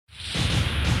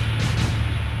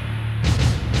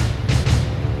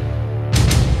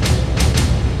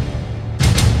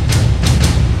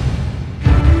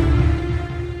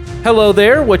Hello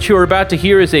there. What you're about to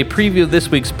hear is a preview of this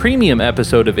week's premium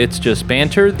episode of It's Just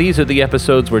Banter. These are the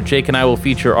episodes where Jake and I will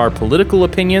feature our political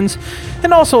opinions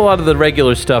and also a lot of the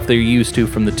regular stuff that you're used to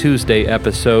from the Tuesday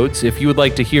episodes. If you would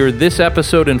like to hear this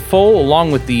episode in full,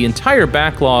 along with the entire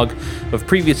backlog of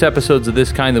previous episodes of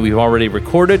this kind that we've already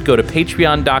recorded, go to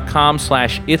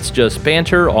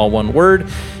patreon.com/itsjustbanter, all one word.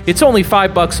 It's only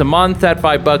 $5 a month. That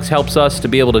 $5 helps us to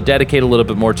be able to dedicate a little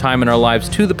bit more time in our lives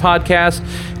to the podcast.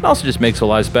 It also just makes our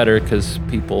lives better because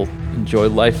people enjoy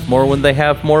life more when they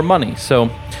have more money.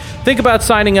 So think about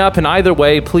signing up, and either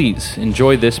way, please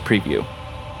enjoy this preview.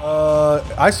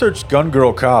 I searched Gun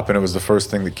Girl Cop, and it was the first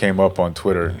thing that came up on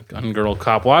Twitter. Gun Girl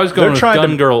Cop. Well, I was going with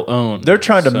Gun Girl Own. They're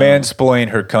trying to mansplain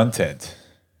her content.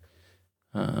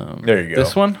 There you go.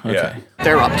 This one? Okay. Yeah.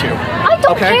 They're up to. I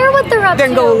don't care what they're up to.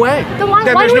 Then go away. Then why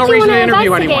there's would no you reason to wanna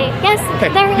interview anyone. investigate?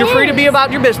 Yes, there You're free to is. be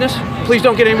about your business. Please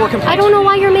don't get any more complaints. I don't know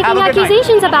why you're making Have a good night.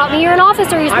 accusations about me. You're an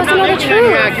officer. You're I'm supposed not to know the making any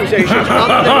truth. accusations.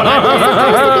 other than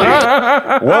what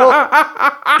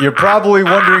Well, you're probably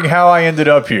wondering how I ended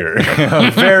up here.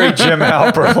 A very Jim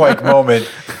Halper-like moment.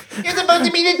 You're supposed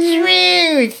to be the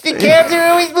truth. The cops are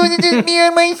always supposed to just be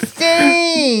on my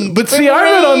side. But see, I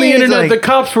read on the internet the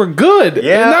cops were good.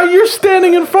 Yeah. And now you're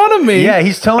standing in front of me. Yeah,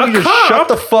 he's telling you to shut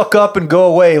the fuck up and go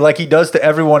away like he does to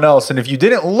everyone else. And if you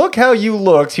didn't look how you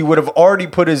looked, he would have already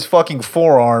put his fucking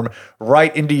forearm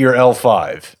right into your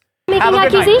L5. Making Have a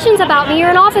good night. accusations about me.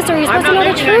 You're an officer. You're I'm supposed to not know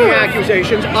the making any truth.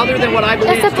 accusations other than what I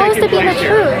believe It's is supposed taking to be the place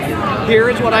here. truth. Here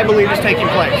is what I believe is taking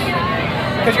place.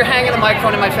 Because you're hanging a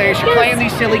microphone in my face. You're playing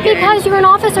these silly games. Because you're an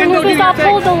officer Then and you're go do supposed to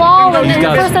your uphold thing. the law Then go and do the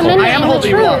your First thing. Amendment I am and the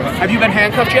holding the law. truth. Have you been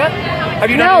handcuffed yet? Have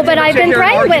you done No, anything but but I've sit been here and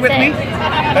threatened argue with me?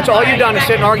 it. That's all you've done is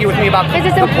sit and argue with me about Because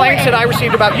it's complaints important. that I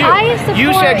received about you. I support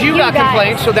You said you got you guys.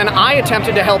 complaints, so then I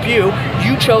attempted to help you.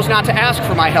 You chose not to ask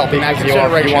for my help in that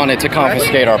consideration. You wanted to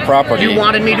confiscate our property. You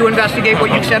wanted me to investigate what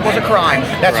you said was a crime.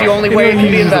 That's the only way it can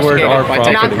be Use the word investigated. our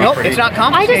property. Nope, it's not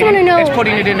confiscating. I just wanna know It's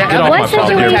putting it into off evidence. my what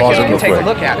property. Here, pause it Detectives real can take a quick.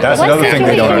 look at it. That's What another thing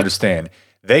they don't situation? understand.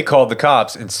 They called the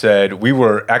cops and said, we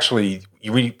were actually,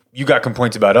 you got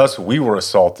complaints about us, we were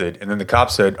assaulted. And then the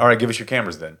cops said, all right, give us your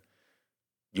cameras then.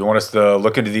 You want us to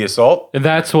look into the assault? And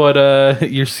that's what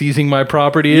you're seizing my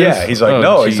property is? Yeah, he's like, Oh,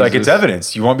 no. He's like, it's Jesus.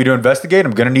 evidence. You want me to investigate?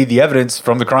 I'm going to need the evidence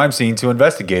from the crime scene to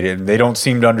investigate it. And they don't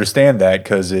seem to understand that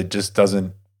because it just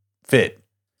doesn't fit.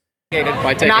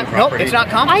 By taking Nope, property. it's not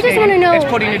I confiscating. just wanna know It's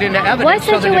putting it into what evidence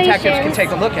so the detectives can situations-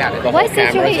 take a look at it. The What whole camera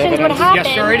is situations would evidence. happen?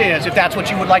 Yes, sir, it is. If that's what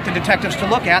you would like the detectives to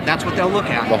look at, that's what they'll look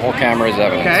The at. whole camera is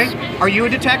evidence. Okay? Are you a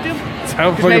detective? That's how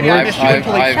it Because maybe fucking I works. missed you in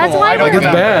police I've- That's school. why I don't we're It's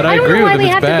remember. bad. I don't agree know why with it. we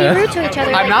It's have bad. to be rude to each other.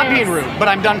 I'm like not this. being rude, but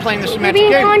I'm done playing the You're semantic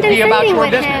being game. Be about condescending your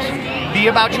with business. him. Be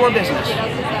about your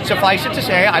business. Suffice it to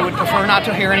say, I would prefer not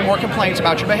to hear any more complaints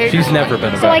about your behavior. She's never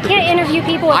been So I about can't interview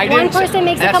people I if one didn't say- person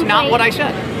makes a That's complaint. not what I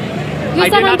said. You I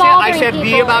said did I'm not say. I bothering said be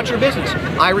people. about your business.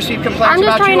 I received I'm complaints just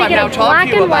about trying you. to I've get now a talked black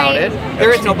to you and about white. it.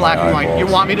 There is no black and white. You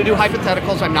Eyeballs. want me to do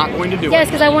hypotheticals? I'm not going to do it. Yes,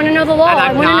 because I want to know the law. And I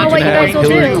I'm want to know not what you gonna guys will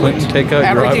Hillary do. Clinton take out your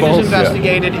Everything eyeballs? is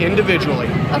investigated individually.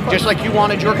 Of course. Just like you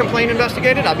wanted your complaint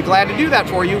investigated, I'd be glad to do that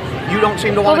for you. You don't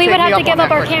seem to want But to we take would me have to up give on up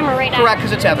that our quickly. camera right now. Correct,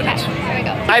 because it's evidence. Okay, there we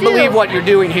go. I believe what you're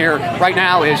doing here right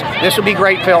now is this will be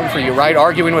great film for you, right?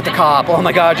 Arguing with the cop. Oh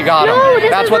my God, you got him. No,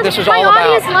 That's what this is all my about.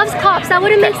 audience loves cops. That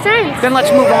wouldn't make sense. Then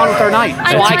let's move on with our night.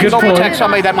 I So want I to can go good point. protect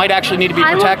somebody that might actually need to be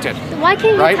I want- protected. Why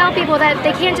can't you Right? tell people that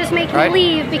they can't just make Right?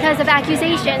 me leave because of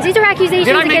accusations? These are accusations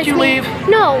Did I make against you me. leave?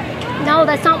 No,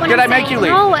 that's not what Did I'm I make saying. you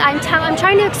leave? No, I'm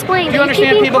trying to explain. Do you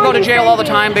understand people go to jail all the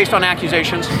time based on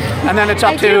accusations? And then it's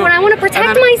up I to... do, and I want to protect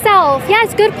and then- myself.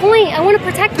 Yes, good point. I want to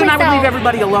protect Then I myself. would leave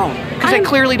everybody alone. Because they I'm-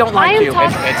 clearly don't like I am you.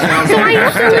 talk- It sounds So like I you're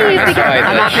have to leave saying because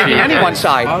I'm not that taking she anyone's is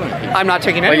side. bothering people. I'm not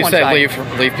taking But you anyone's said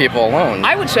side. leave people alone.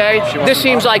 I would say this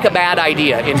seems like a bad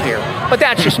idea in here. But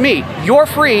that's just me. You're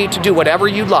free to do whatever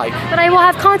you'd like. But I will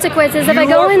have consequences if I You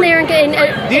go are in free. there and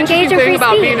The engage interesting in free thing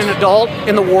about speech. being an adult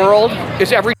in the world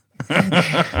is every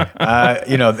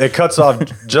It cuts off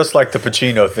just like the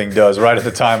Pacino thing does right at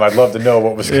the time. I'd love to know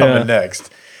what was coming next.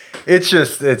 It's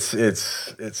just,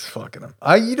 it's fucking him.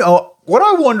 What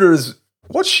I wonder is,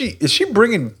 is she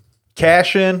bringing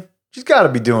cash in? She's got to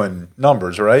be doing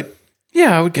numbers, right?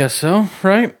 Yeah, I would guess so,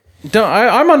 right?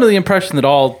 I'm under the impression that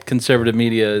all conservative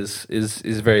media is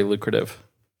very lucrative.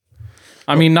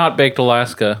 I mean, not Baked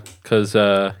Alaska, because,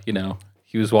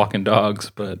 he was walking dogs,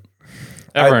 but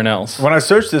everyone else. When I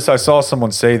searched this, I saw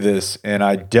someone say this, and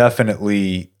I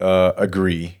definitely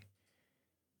agree.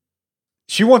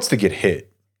 She wants to get hit.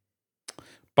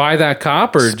 By that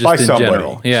cop or just By in somebody.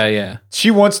 general? Yeah.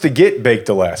 She wants to get Baked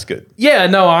Alaska. Yeah,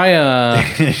 no,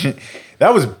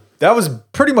 That was That was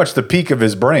pretty much the peak of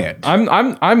his brand.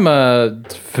 I'm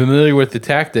familiar with the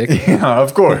tactic. Yeah,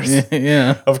 of course.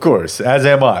 Yeah. Of course, as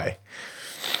am I.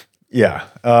 Yeah.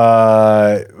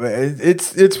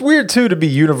 It's weird too to be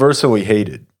universally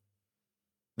hated.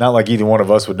 Not like either one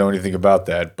of us would know anything about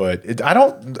that, but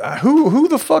who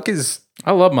the fuck is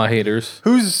I love my haters.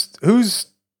 who's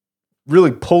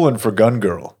really pulling for Gun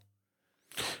Girl?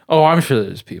 Oh, I'm sure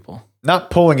there's people. Not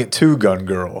pulling it to Gun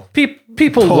Girl.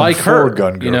 People Pulling like her, for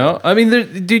Gun Girl. you know? I mean,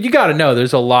 dude, you got to know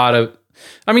there's a lot of,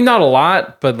 I mean, not a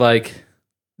lot, but like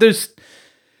there's,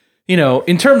 you know,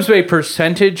 in terms of a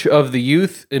percentage of the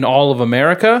youth in all of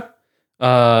America,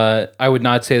 I would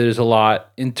not say there's a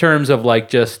lot. In terms of like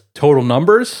just total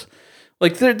numbers,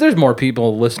 like there's more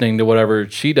people listening to whatever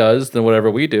she does than whatever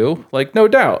we do. Like, no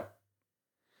doubt.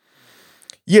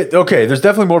 Yeah, okay, there's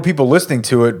definitely more people listening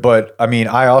to it, but I mean,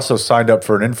 I also signed up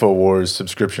for an InfoWars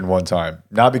subscription one time.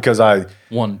 Not because I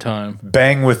One time.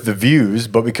 bang with the views,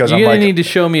 but because You're I'm going like, to need to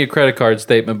show me a credit card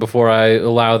statement before I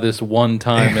allow this one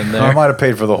time in I there. might have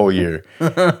paid for the whole year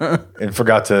and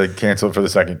forgot to cancel it for the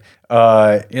second.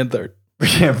 And third.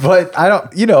 Yeah, but I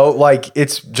don't, you know, like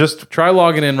it's just Try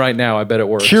logging in right now. I bet it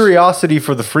works. curiosity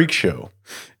for the freak show.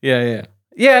 Yeah.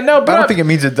 Yeah, no, but I don't think it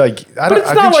means it like, I But don't, it's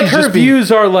I not think like she's her just being-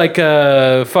 views are like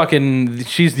fucking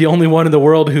she's the only one in the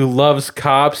world who loves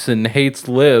cops and hates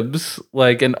libs,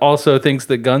 like, and also thinks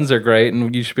that guns are great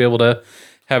and you should be able to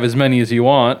have as many as you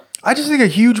want. I just think a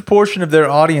huge portion of their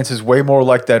audience is way more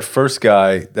like that first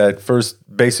guy, that first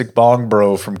basic bong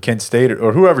bro from Kent State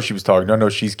or whoever she was talking to. No,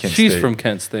 she's Kent State. She's from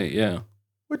Kent State, yeah.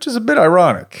 Which is a bit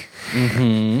ironic.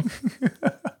 Should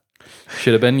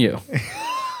have been you.